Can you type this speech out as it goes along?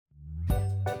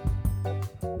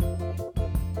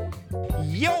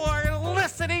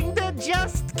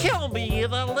Just Kill Me,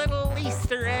 the little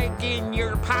Easter egg in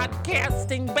your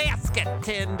podcasting basket.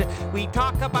 And we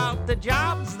talk about the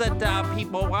jobs that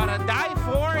people want to die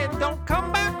for and don't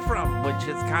come back from, which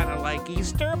is kind of like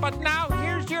Easter. But now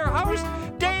here's your host,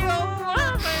 Dale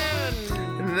Lemon.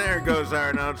 And there goes our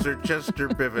announcer, Chester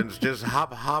Bivens, just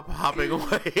hopping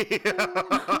away.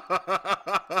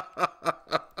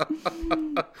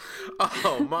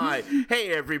 Oh, my. Hey,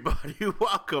 everybody.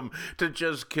 Welcome to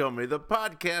Just Kill Me, the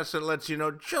podcast that lets you know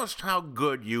just how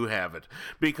good you have it.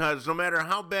 Because no matter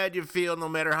how bad you feel, no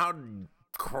matter how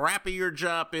crappy your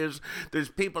job is, there's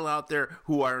people out there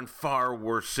who are in far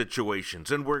worse situations,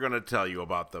 and we're going to tell you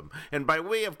about them. And by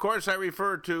we, of course, I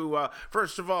refer to,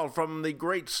 first of all, from the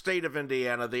great state of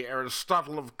Indiana, the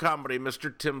Aristotle of comedy,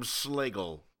 Mr. Tim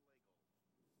Slagle.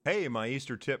 Hey, my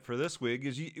Easter tip for this week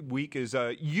is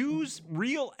use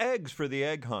real eggs for the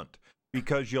egg hunt,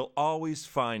 because you'll always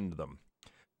find them.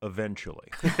 Eventually.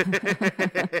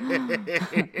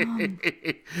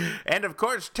 And, of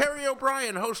course, Terry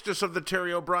O'Brien, hostess of The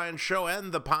Terry O'Brien Show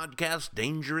and the podcast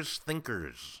Dangerous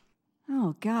Thinkers.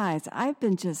 Oh, guys, I've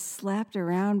been just slapped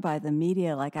around by the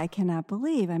media like I cannot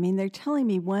believe. I mean, they're telling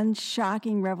me one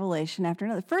shocking revelation after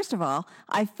another. First of all,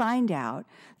 I find out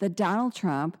that Donald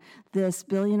Trump, this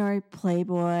billionaire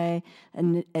playboy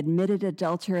and admitted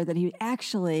adulterer, that he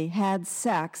actually had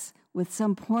sex with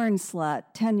some porn slut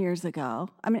 10 years ago.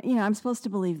 I mean, you know, I'm supposed to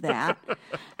believe that.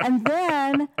 And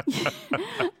then...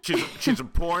 she's a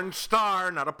porn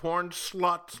star, not a porn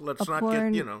slut. Let's not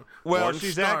get, you know, well,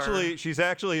 she's star. she's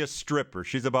actually a stripper.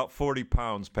 She's about 40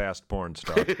 pounds past porn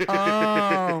star. That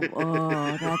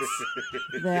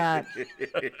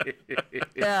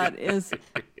is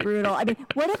brutal. I mean,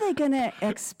 what are they going to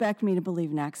expect me to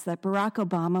believe next? That Barack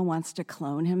Obama wants to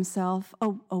clone himself?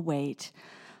 Oh, wait.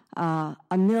 1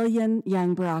 million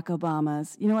young Barack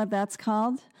Obamas. You know what that's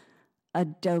called? A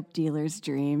dope dealer's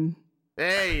dream.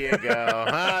 There you go.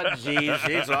 Oh, geez,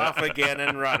 she's off again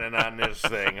and running on this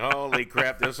thing. Holy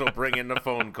crap, this will bring in the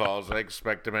phone calls. I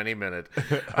expect them any minute.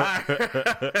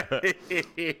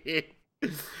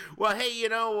 Well, hey, you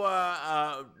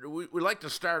know, we like to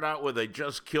start out with a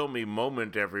Just Kill Me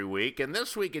moment every week, and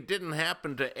this week it didn't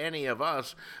happen to any of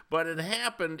us, but it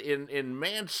happened in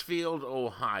Mansfield,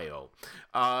 Ohio.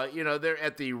 You know, they're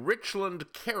at the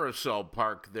Richland Carousel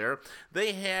Park there.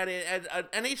 They had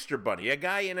an Easter bunny, a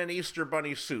guy in an Easter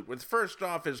bunny suit, which first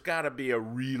off has got to be a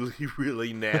really,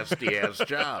 really nasty-ass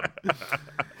job.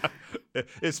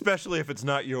 Especially if it's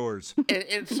not yours.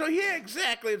 And so, yeah,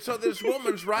 exactly. And so this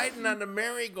woman's riding on the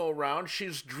merry-go-round.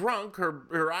 She's drunk.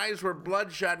 Her eyes were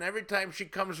bloodshot. And every time she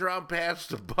comes around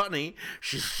past the bunny,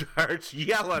 she starts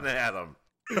yelling at him.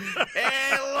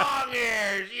 Hey, long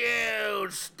ears, you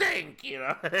stink, you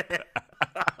know.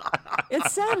 It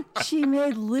said she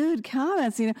made lewd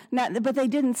comments, you know. But they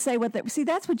didn't say what they... See,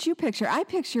 that's what you picture. I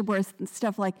picture more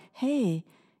stuff like, hey,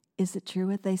 is it true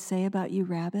what they say about you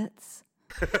rabbits?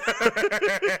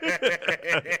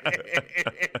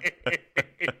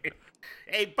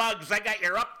 Hey, Bugs, I got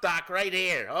your up doc right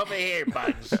here. Over here,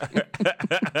 Bugs.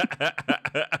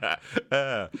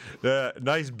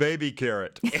 Nice baby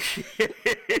carrot.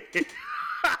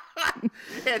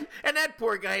 and that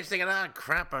poor guy's thinking,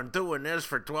 crap, I'm doing this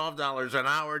for $12 an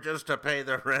hour just to pay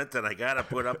the rent, and I got to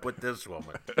put up with this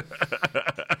woman.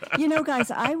 You know, guys,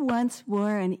 I once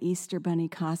wore an Easter bunny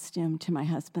costume to my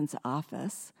husband's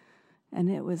office. And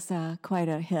it was quite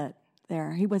a hit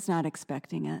there. He was not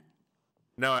expecting it.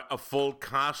 Now, a full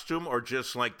costume or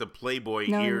just like the Playboy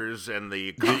ears and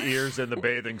the ears and the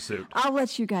bathing suit? I'll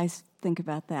let you guys think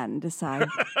about that and decide.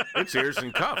 It's ears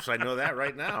and cuffs. I know that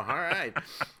right now. All right.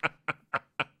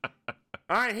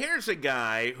 All right, here's a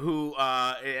guy who,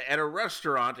 at a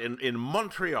restaurant in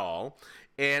Montreal,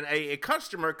 and a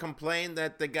customer complained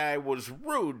that the guy was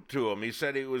rude to him. He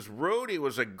said he was rude, he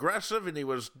was aggressive, and he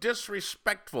was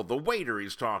disrespectful. The waiter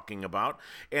he's talking about.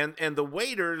 And the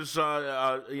waiter's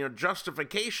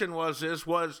justification was,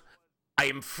 I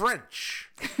am French.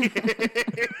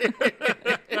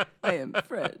 I am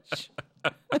French.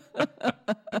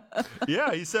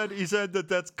 Yeah, he said that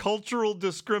that's cultural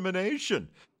discrimination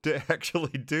to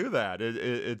actually do that.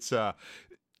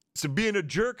 So being a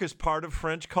jerk is part of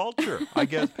French culture. I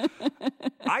guess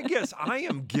I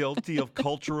am guilty of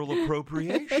cultural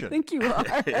appropriation. I think you are.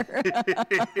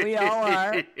 We all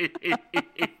are.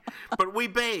 But we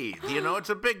bathe, you know, it's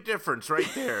a big difference right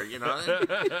there, you know.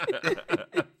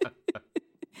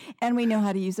 And we know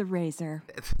how to use a razor.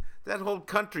 That whole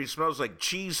country smells like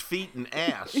cheese, feet, and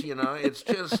ass, you know. It's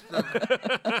just...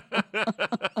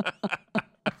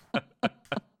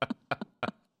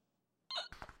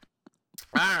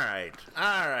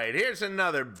 All right. Here's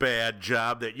another bad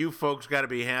job that you folks got to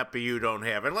be happy you don't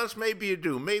have. Unless maybe you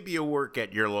do. Maybe you work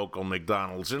at your local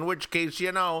McDonald's, in which case,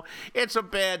 it's a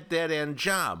bad dead-end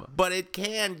job. But it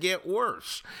can get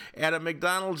worse. At a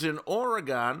McDonald's in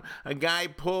Oregon, a guy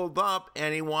pulled up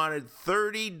and he wanted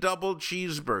 30 double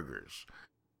cheeseburgers.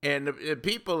 And the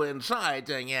people inside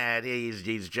saying, yeah,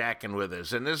 he's jacking with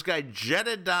us. And this guy,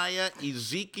 Jedediah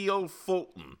Ezekiel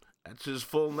Fulton, that's his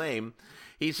full name,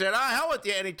 he said, hell with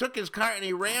you. And he took his car and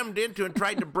he rammed into and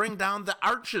tried to bring down the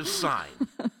Arches sign.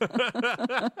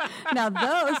 Now,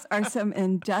 those are some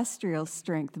industrial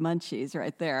strength munchies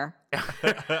right there.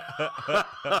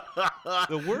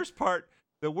 The worst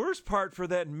part for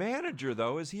that manager,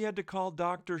 though, is he had to call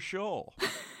Dr. Scholl.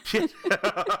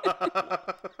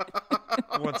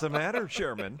 What's the matter,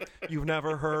 Sherman? You've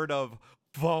never heard of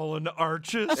fallen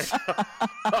arches?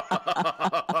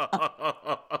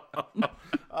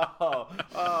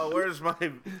 Where's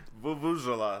my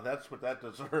vuvuzela? That's what that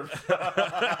deserves.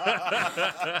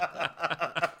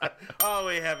 All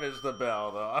we have is the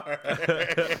bell, though.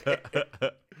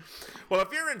 Well,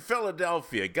 if you're in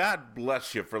Philadelphia, God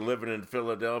bless you for living in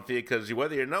Philadelphia, because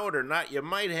whether you know it or not, you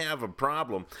might have a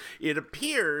problem. It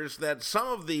appears that some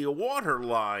of the water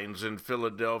lines in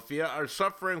Philadelphia are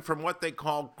suffering from what they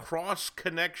call cross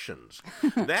connections.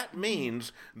 That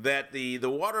means that the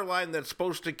water line that's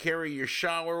supposed to carry your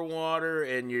shower water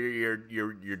and your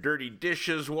dirty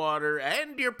dishes water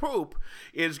and your poop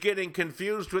is getting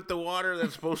confused with the water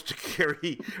that's supposed to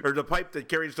carry, or the pipe that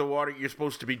carries the water you're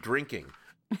supposed to be drinking.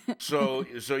 So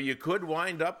you could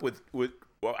wind up with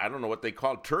well, I don't know what they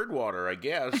call turd water, I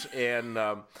guess, and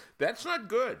that's not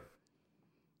good.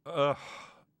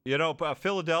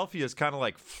 Philadelphia is kind of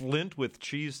like Flint with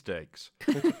cheesesteaks.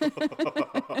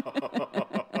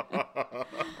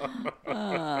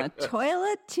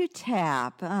 Toilet to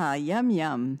tap. Yum,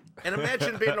 yum. And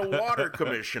imagine being a water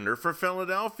commissioner for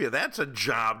Philadelphia. That's a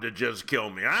job to just kill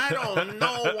me. I don't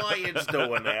know why it's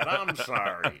doing that. I'm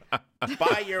sorry.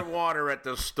 Buy your water at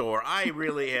the store. I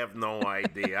really have no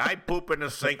idea. I poop in a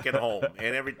sink at home,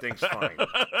 and everything's fine.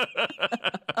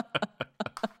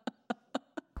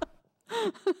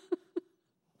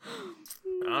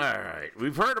 All right.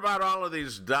 We've heard about all of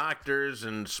these doctors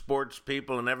and sports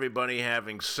people and everybody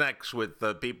having sex with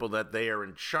the people that they are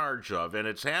in charge of. And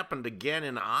it's happened again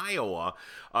in Iowa.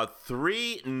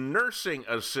 3 nursing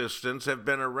assistants have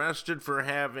been arrested for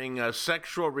having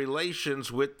sexual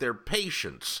relations with their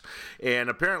patients. And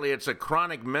apparently it's a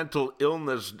chronic mental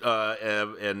illness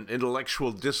and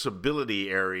intellectual disability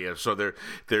area. So they're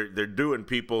doing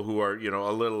people who are,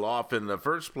 a little off in the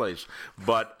first place.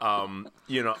 But,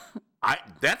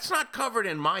 that's not covered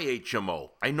in my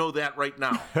HMO. I know that right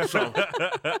now. So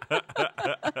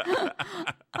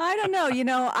I don't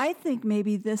know. I think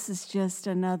maybe this is just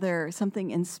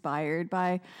something inspired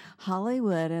by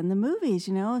Hollywood and the movies,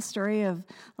 a story of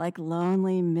like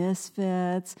lonely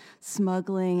misfits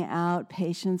smuggling out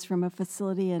patients from a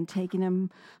facility and taking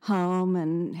them home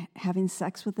and having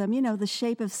sex with them. The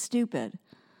Shape of Stupid.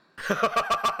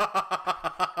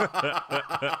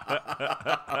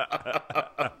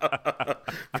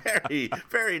 Very,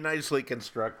 very nicely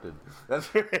constructed.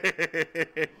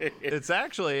 It's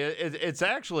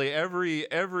actually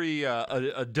every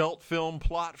adult film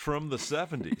plot from the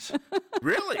 70s.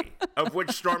 Really? Of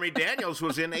which Stormy Daniels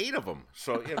was in 8 of them.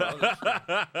 So,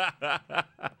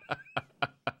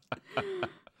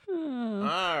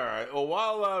 All right. Well,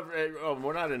 while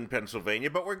we're not in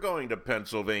Pennsylvania, but we're going to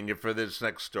Pennsylvania for this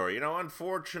next story.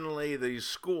 Unfortunately, these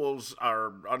schools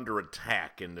are under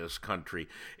attack in this country,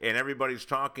 and everybody's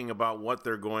talking about what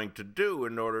they're going to do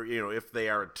in order, if they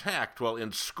are attacked. Well,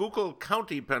 in Schuylkill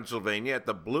County, Pennsylvania, at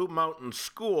the Blue Mountain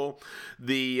School,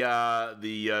 the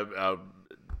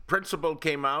principal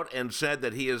came out and said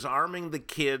that he is arming the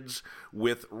kids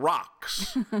with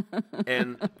rocks.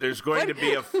 And there's going to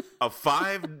be a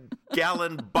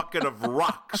 5-gallon bucket of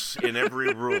rocks in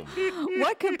every room.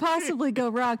 What could possibly go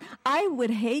wrong? I would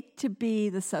hate to be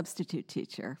the substitute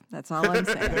teacher. That's all I'm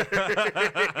saying.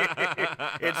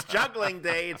 It's juggling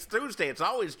day. It's Tuesday. It's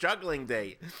always juggling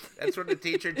day. That's when the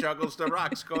teacher juggles the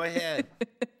rocks. Go ahead.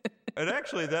 And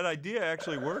actually, that idea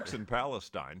actually works in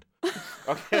Palestine.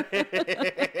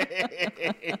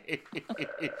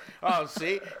 Oh,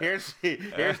 see, here's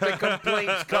the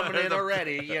complaints coming in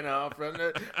already,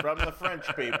 from the French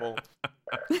people.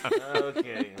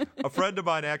 Okay. A friend of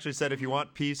mine actually said, if you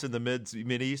want peace in the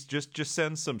Mideast, just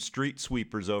send some street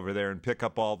sweepers over there and pick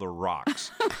up all the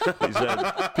rocks. He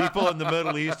said, people in the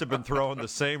Middle East have been throwing the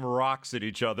same rocks at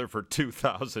each other for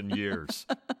 2,000 years.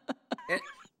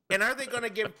 And are they going to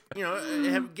give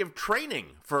give training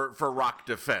for rock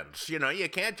defense? You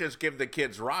can't just give the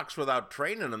kids rocks without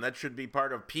training them. That should be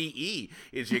part of PE.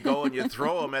 Is you go and you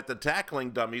throw them at the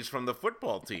tackling dummies from the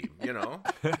football team. All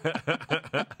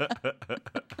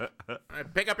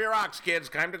right, pick up your rocks, kids.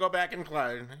 Time to go back and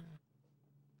climb.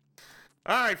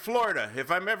 All right, Florida.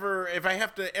 If I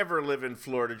have to ever live in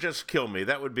Florida, just kill me.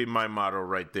 That would be my motto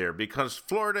right there, because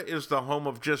Florida is the home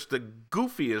of just the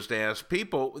goofiest ass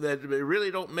people that really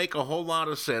don't make a whole lot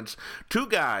of sense. Two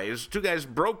guys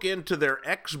broke into their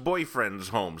ex-boyfriend's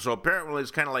home. So apparently it's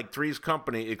kind of like Three's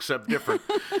Company, except different.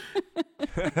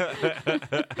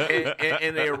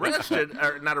 and they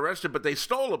not arrested, but they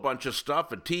stole a bunch of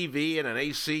stuff, a TV and an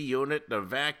AC unit and a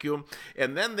vacuum,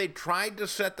 and then they tried to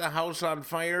set the house on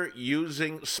fire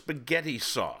using spaghetti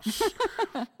sauce.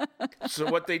 So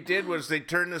what they did was they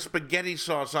turned the spaghetti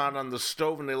sauce on the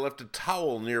stove, and they left a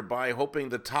towel nearby, hoping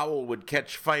the towel would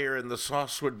catch fire and the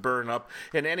sauce would burn up.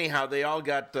 And anyhow, they all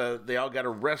got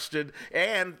arrested.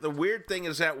 And the weird thing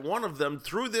is that one of them,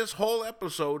 through this whole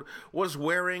episode, was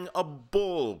wearing a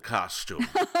bull costume.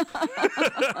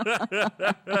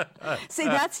 See,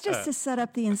 that's just to set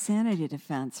up the insanity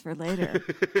defense for later.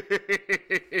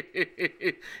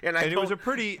 And it was a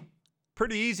pretty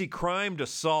easy crime to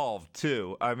solve,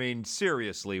 too. I mean,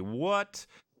 seriously, what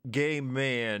gay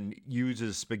man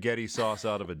uses spaghetti sauce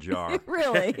out of a jar?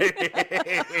 Really?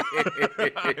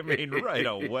 I mean, right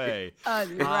away.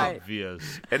 Right.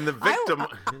 Obvious. And the victim...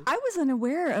 I was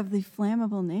unaware of the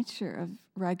flammable nature of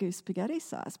ragu spaghetti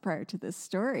sauce prior to this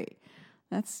story.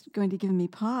 That's going to give me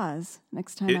pause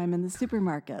next time I'm in the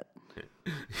supermarket.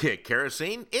 Yeah,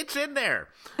 kerosene, it's in there.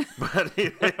 But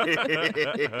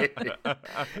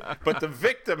the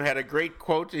victim had a great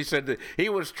quote. He said that he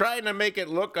was trying to make it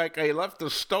look like I left the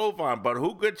stove on, but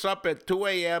who gets up at 2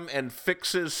 a.m. and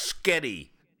fixes sketty?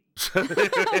 Well,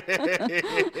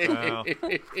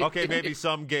 okay, maybe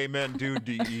some gay men do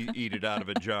eat it out of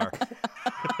a jar.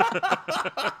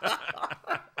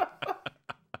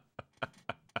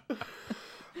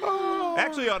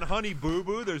 Actually, on Honey Boo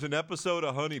Boo, there's an episode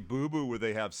of Honey Boo Boo where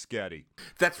they have sketty.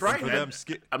 That's right.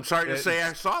 I'm sorry to say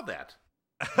I saw that.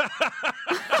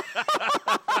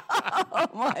 Oh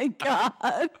my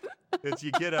God! It's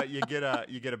you get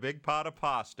a big pot of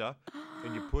pasta,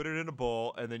 and you put it in a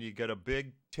bowl, and then you get a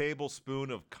big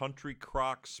tablespoon of Country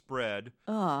Crock spread,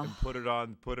 and put it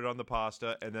on the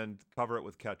pasta, and then cover it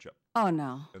with ketchup. Oh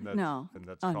no! And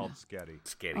that's called sketty.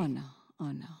 Sketty. Oh no!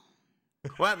 Oh no!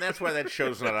 Well, and that's why that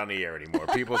show's not on the air anymore.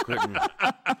 People couldn't.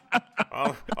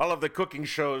 All of the cooking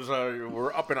shows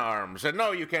were up in arms. And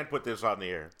no, you can't put this on the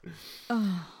air.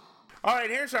 All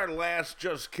right, here's our last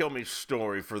Just Kill Me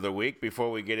story for the week before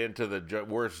we get into the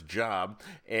worst job.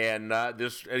 And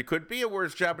it could be a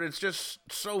worst job, but it's just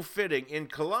so fitting. In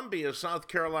Columbia, South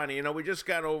Carolina, we just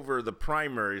got over the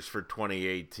primaries for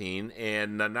 2018,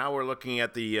 and now we're looking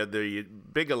at the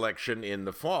big election in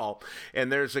the fall.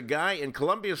 And there's a guy in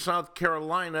Columbia, South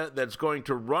Carolina, that's going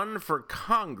to run for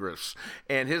Congress,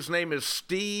 and his name is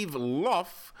Steve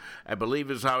Luff, I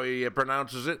believe is how he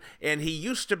pronounces it, and he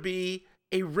used to be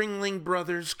a Ringling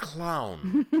Brothers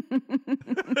clown.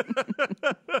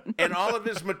 And all of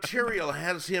his material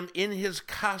has him in his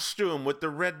costume with the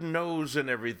red nose and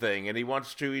everything. And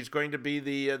he's going to be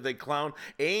the clown.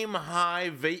 Aim high,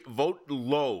 vote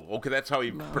low. Okay, that's how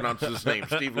he pronounces his name,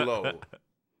 Steve Lowe.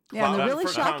 Yeah, and the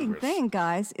really shocking Congress. thing,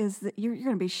 guys, is that you're going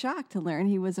to be shocked to learn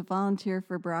he was a volunteer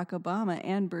for Barack Obama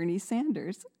and Bernie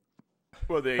Sanders.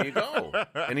 Well, there you go.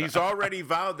 And he's already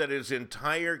vowed that his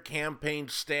entire campaign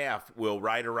staff will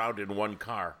ride around in one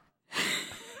car.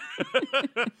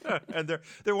 And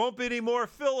there won't be any more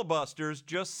filibusters,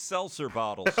 just seltzer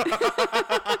bottles.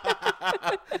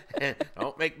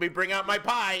 Don't make me bring out my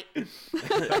pie.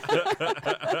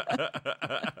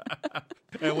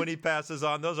 And when he passes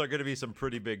on, those are going to be some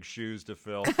pretty big shoes to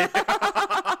fill.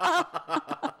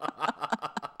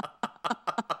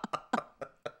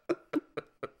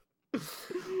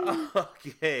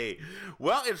 Okay,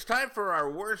 well, it's time for our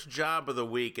worst job of the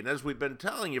week, and as we've been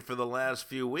telling you for the last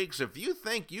few weeks, if you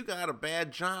think you got a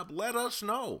bad job, let us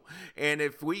know, and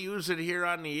if we use it here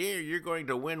on the air, you're going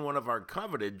to win one of our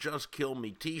coveted Just Kill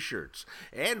Me t-shirts,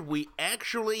 and we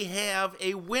actually have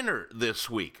a winner this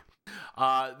week.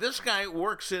 This guy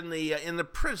works in the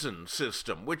prison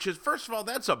system, which is, first of all,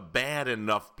 that's a bad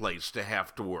enough place to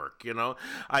have to work,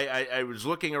 I was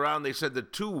looking around, they said the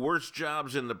two worst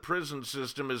jobs in the prison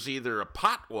system is either a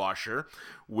pot washer,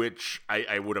 which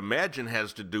I would imagine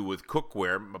has to do with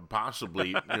cookware,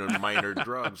 possibly, minor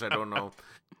drugs, I don't know.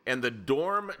 and the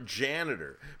dorm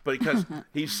janitor, because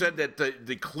he said that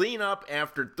the cleanup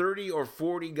after 30 or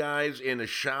 40 guys in a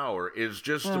shower is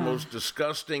just the most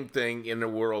disgusting thing in the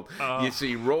world. You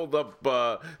see rolled up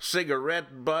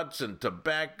cigarette butts and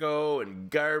tobacco and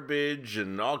garbage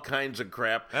and all kinds of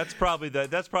crap. That's probably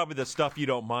the stuff you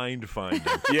don't mind finding.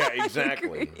 Yeah,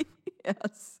 exactly.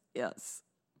 Yes.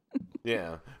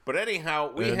 Yeah, but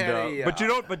anyhow, we had a. But you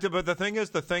don't. But the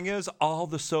thing is, all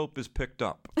the soap is picked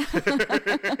up.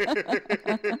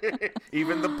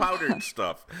 Even the powdered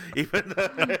stuff. Even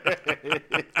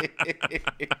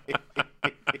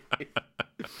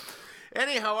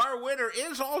Anyhow, our winner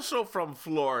is also from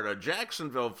Florida,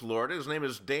 Jacksonville, Florida. His name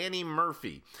is Danny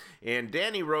Murphy. And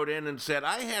Danny wrote in and said,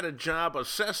 I had a job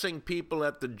assessing people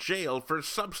at the jail for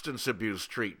substance abuse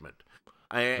treatment.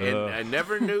 I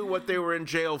never knew what they were in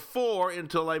jail for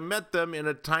until I met them in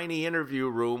a tiny interview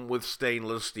room with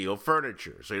stainless steel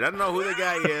furniture. So he doesn't know who the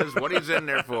guy is, what he's in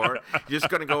there for. He's just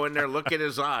going to go in there, look at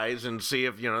his eyes, and see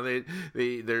if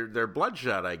they're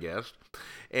bloodshot, I guess.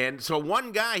 And so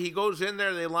one guy, he goes in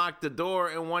there, they lock the door,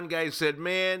 and one guy said,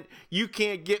 man, you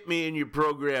can't get me in your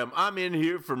program. I'm in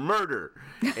here for murder.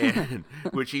 And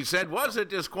which he said was a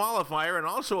disqualifier and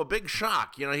also a big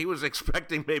shock. He was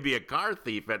expecting maybe a car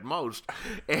thief at most.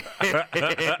 And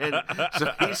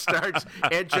so he starts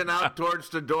edging out towards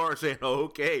the door saying,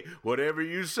 okay, whatever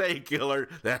you say, killer,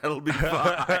 that'll be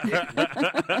fine.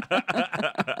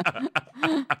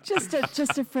 Just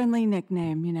a friendly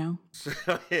nickname,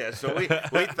 So we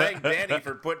thank Danny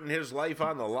for putting his life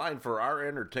on the line for our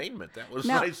entertainment. That was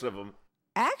nice of him.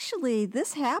 Actually,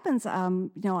 this happens.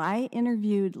 I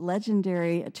interviewed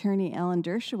legendary attorney Alan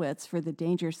Dershowitz for the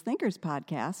Dangerous Thinkers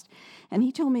podcast, and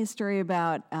he told me a story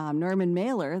about Norman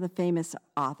Mailer, the famous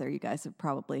author you guys have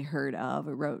probably heard of,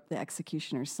 who wrote The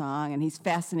Executioner's Song, and he's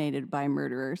fascinated by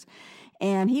murderers.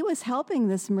 And he was helping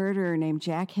this murderer named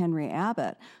Jack Henry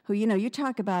Abbott, who, you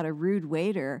talk about a rude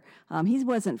waiter. He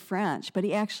wasn't French, but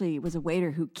he actually was a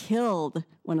waiter who killed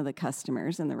one of the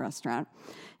customers in the restaurant.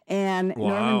 And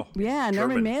wow.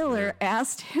 Norman Mailer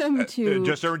asked him to...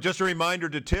 Just a reminder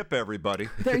to tip everybody.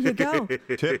 There you go.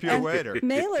 Tip your waiter.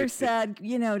 Mailer said, to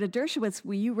Dershowitz,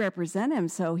 will you represent him?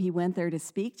 So he went there to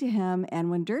speak to him. And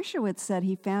when Dershowitz said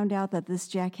he found out that this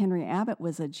Jack Henry Abbott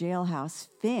was a jailhouse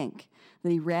fink,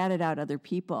 that he ratted out other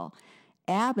people,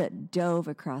 Abbott dove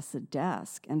across the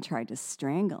desk and tried to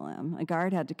strangle him. A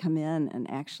guard had to come in and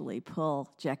actually pull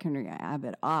Jack Henry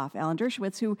Abbott off. Alan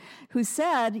Dershowitz, who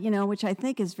said, which I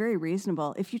think is very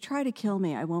reasonable, if you try to kill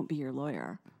me, I won't be your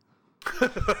lawyer.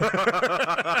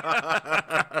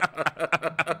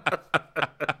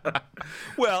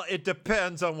 Well, it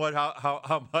depends on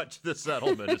how much the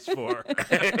settlement is for.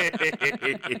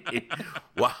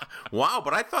 Wow,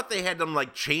 but I thought they had them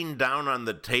chained down on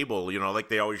the table, like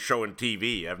they always show in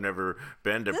TV. I've never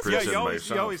been to prison myself.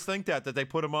 You always think that they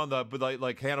put him on the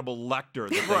like Hannibal Lecter,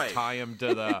 that right.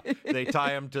 they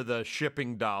tie him to the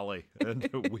shipping dolly and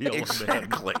wheel him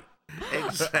in.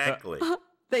 Exactly.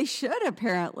 They should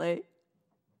apparently.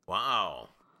 Wow.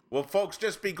 Well, folks,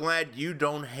 just be glad you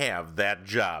don't have that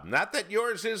job. Not that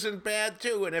yours isn't bad,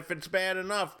 too. And if it's bad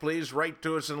enough, please write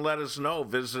to us and let us know.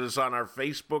 Visit us on our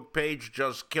Facebook page,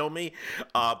 Just Kill Me.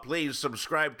 Please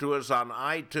subscribe to us on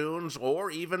iTunes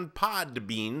or even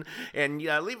Podbean. And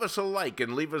leave us a like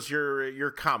and leave us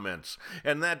your comments.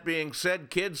 And that being said,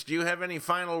 kids, do you have any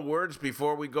final words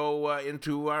before we go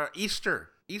into Easter?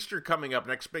 Easter coming up,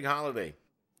 next big holiday.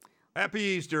 Happy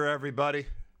Easter, everybody.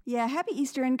 Yeah, happy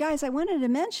Easter. And guys, I wanted to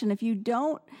mention, if you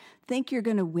don't think you're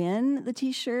going to win the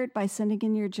T-shirt by sending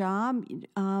in your job,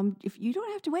 if you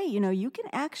don't have to wait, you can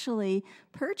actually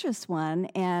purchase one,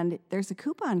 and there's a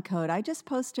coupon code. I just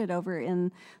posted over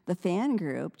in the fan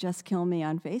group, Just Kill Me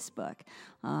on Facebook,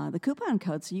 the coupon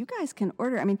code, so you guys can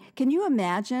order. I mean, can you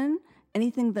imagine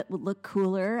anything that would look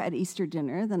cooler at Easter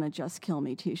dinner than a Just Kill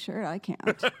Me T-shirt? I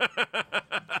can't.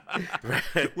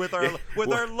 with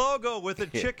our logo, with a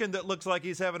chicken that looks like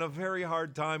he's having a very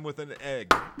hard time with an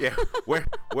egg. Yeah, wear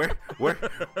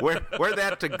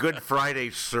that to Good Friday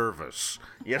service.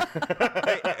 Yeah.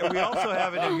 Hey, we also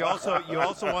have it. You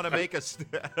also want to make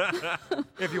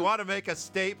if you want to make a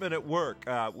statement at work.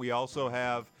 We also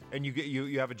have, and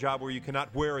you have a job where you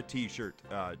cannot wear a T-shirt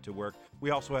to work.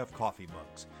 We also have coffee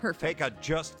mugs. Perfect. Take a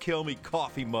Just Kill Me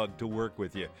coffee mug to work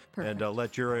with you. Perfect. And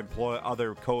let your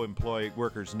other co-employee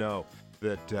workers know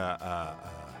that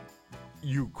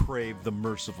you crave the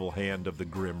merciful hand of the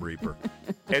Grim Reaper.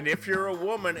 And if you're a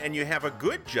woman and you have a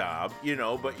good job,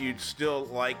 but you'd still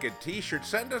like a t-shirt,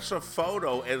 send us a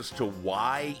photo as to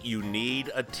why you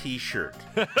need a t-shirt.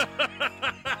 and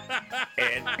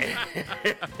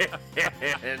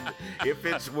if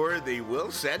it's worthy,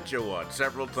 we'll send you one.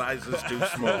 Several sizes too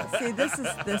small. See, this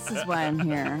is why I'm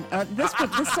here. This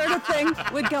sort of thing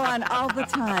would go on all the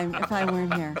time if I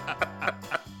weren't here.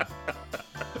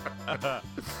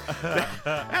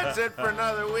 That's it for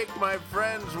another week, my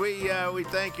friends. We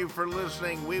thank you for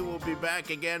listening. We will be back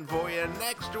again for you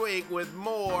next week with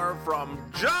more from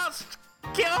Just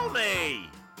Kill Me.